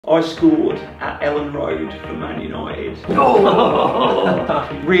I scored at Ellen Road for Man United.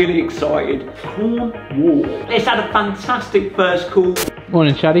 Oh! Really excited. Cornwall. It's had a fantastic first call.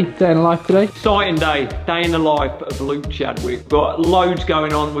 Morning, Chaddy. Day in the life today? Exciting day. Day in the life of Luke Chadwick. We've got loads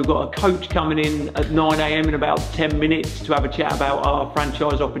going on. We've got a coach coming in at 9 AM in about 10 minutes to have a chat about our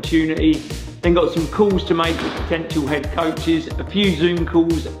franchise opportunity. Then got some calls to make with potential head coaches, a few Zoom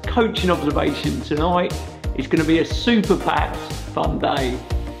calls, coaching observation tonight. It's going to be a super packed, fun day.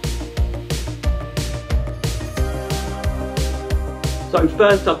 So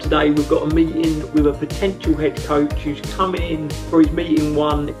first up today, we've got a meeting with a potential head coach who's coming in for his meeting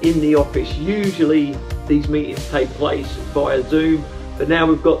one in the office. Usually these meetings take place via Zoom, but now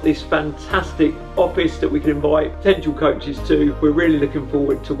we've got this fantastic office that we can invite potential coaches to. We're really looking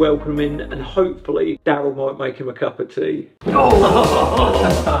forward to welcoming, and hopefully Daryl might make him a cup of tea.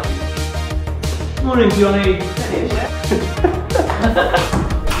 Oh! Morning, Johnny.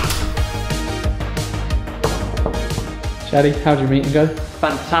 Chaddy, how'd your meeting go?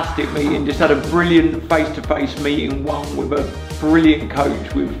 Fantastic meeting, just had a brilliant face-to-face meeting, one with a brilliant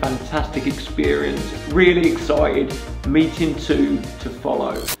coach with fantastic experience. Really excited, meeting two to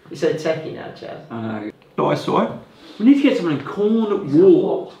follow. You're so techie now, Chad. I know. Nice, right? We need to get someone in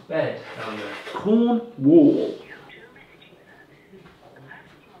Cornwall. Bed. Cornwall.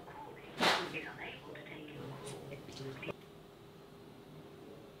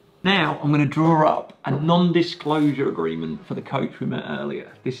 Now I'm going to draw up a non-disclosure agreement for the coach we met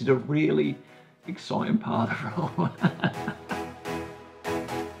earlier. This is a really exciting part of the role.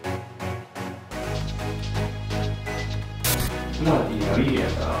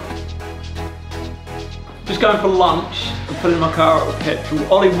 Just going for lunch and filling my car up with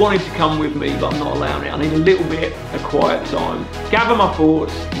petrol. Ollie wanted to come with me, but I'm not allowing it. I need a little bit of quiet time. Gather my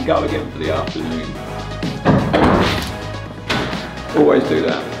thoughts and go again for the afternoon. Always do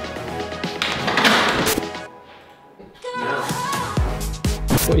that.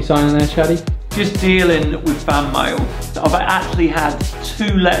 What are you signing there, Chaddy? Just dealing with fan mail. I've actually had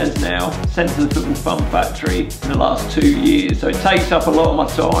 2 letters now sent to the Football Fun Factory in the last 2 years, so it takes up a lot of my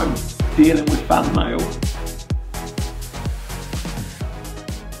time dealing with fan mail.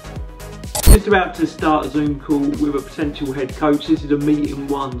 Just about to start a Zoom call with a potential head coach. This is a meeting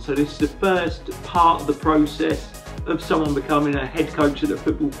one, so this is the first part of the process of someone becoming a head coach at the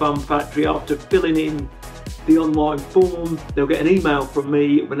Football Fun Factory. After filling in the online form, they'll get an email from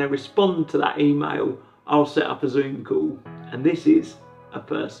me. When they respond to that email, I'll set up a Zoom call, and this is a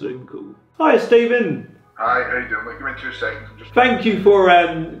first Zoom call. Hi, Stephen. Hi, how you doing? Give me 2 seconds. Thank you for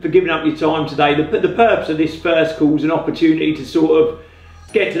giving up your time today. The purpose of this first call is an opportunity to sort of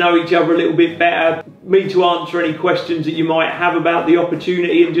get to know each other a little bit better, me to answer any questions that you might have about the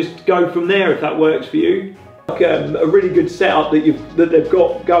opportunity, and just go from there if that works for you. Like a really good setup that they've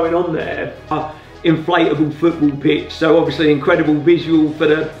got going on there. Inflatable football pitch, so obviously incredible visual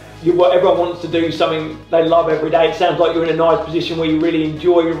for what everyone wants to do, something they love every day. It sounds like you're in a nice position where you really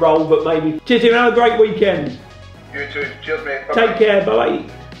enjoy your role, but maybe. Cheers, Tim, have a great weekend. You too. Cheers, mate. Bye-bye. Take care, bye.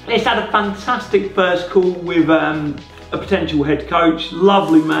 Let's had a fantastic first call with a potential head coach.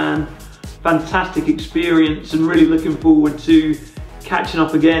 Lovely man, fantastic experience, and really looking forward to catching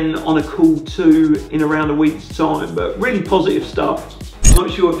up again on a call 2 in around a week's time, but really positive stuff. I'm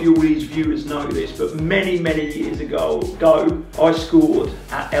not sure if all these viewers know this, but many years ago, I scored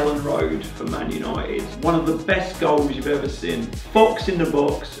at Ellen Road for Man United. One of the best goals you've ever seen. Fox in the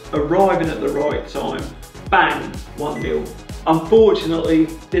box, arriving at the right time, bang, 1-0. Unfortunately,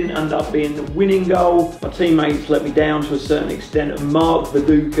 didn't end up being the winning goal. My teammates let me down to a certain extent, and Mark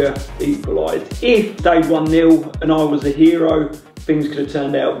Viduka equalised. If they'd 1-0 and I was a hero, things could have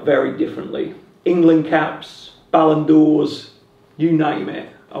turned out very differently. England caps, Ballon d'Ors, you name it,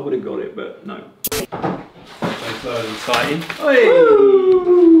 I would have got it, but no. That's exciting. Hey!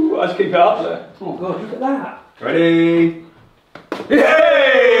 Woo! Let's keep it up there. Oh God, look at that. Ready?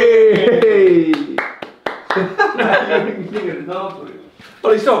 Hey!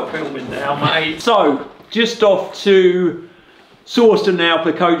 Well, it's not filming now, mate. So, just off to Sawston now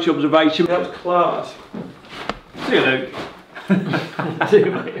for coach observation. That was class. See you, Luke. See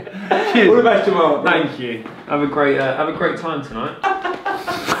you, mate. Cheers. All the best tomorrow. Thank you. Have a great time tonight.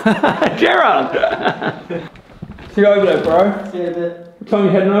 Gerard! See you over there, bro. See you in a bit. What time are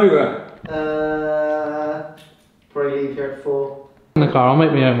you heading over? Probably leave here at 4. In the car, I'll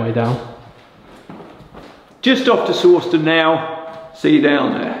make my own way down. Just off to Sawston now. See you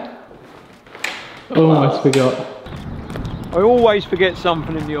down there. Almost forgot. I always forget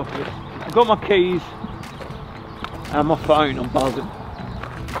something in the office. I've got my keys and my phone, I'm buzzing.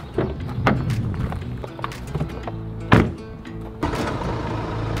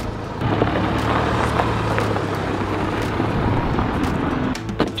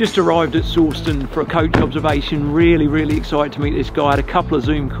 Just arrived at Sawston for a coach observation. Really excited to meet this guy. I had a couple of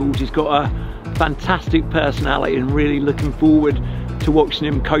Zoom calls. He's got a fantastic personality and really looking forward to watching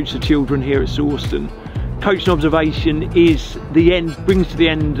him coach the children here at Sawston. Coaching observation is the end, brings to the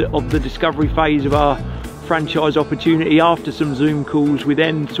end of the discovery phase of our franchise opportunity. After some Zoom calls, we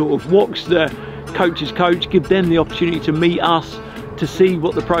then sort of watch the coaches coach, give them the opportunity to meet us, to see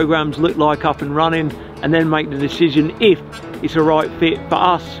what the programs look like up and running, and then make the decision if it's a right fit for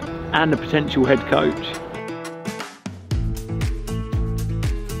us and the potential head coach.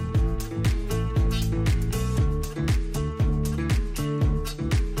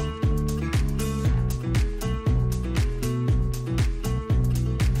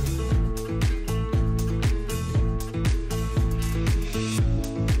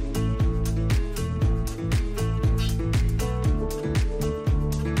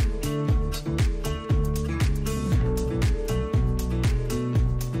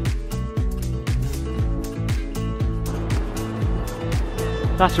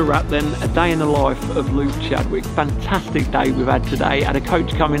 That's a wrap then, a day in the life of Luke Chadwick. Fantastic day we've had today. Had a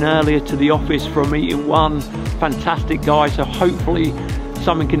coach come in earlier to the office for a meeting one. Fantastic guy, so hopefully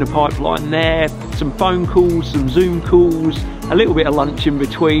something in the pipeline there. Some phone calls, some Zoom calls, a little bit of lunch in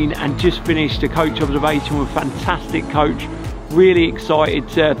between, and just finished a coach observation with a fantastic coach. Really excited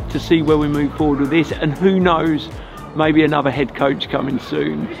to see where we move forward with this, and who knows, maybe another head coach coming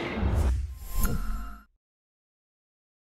soon.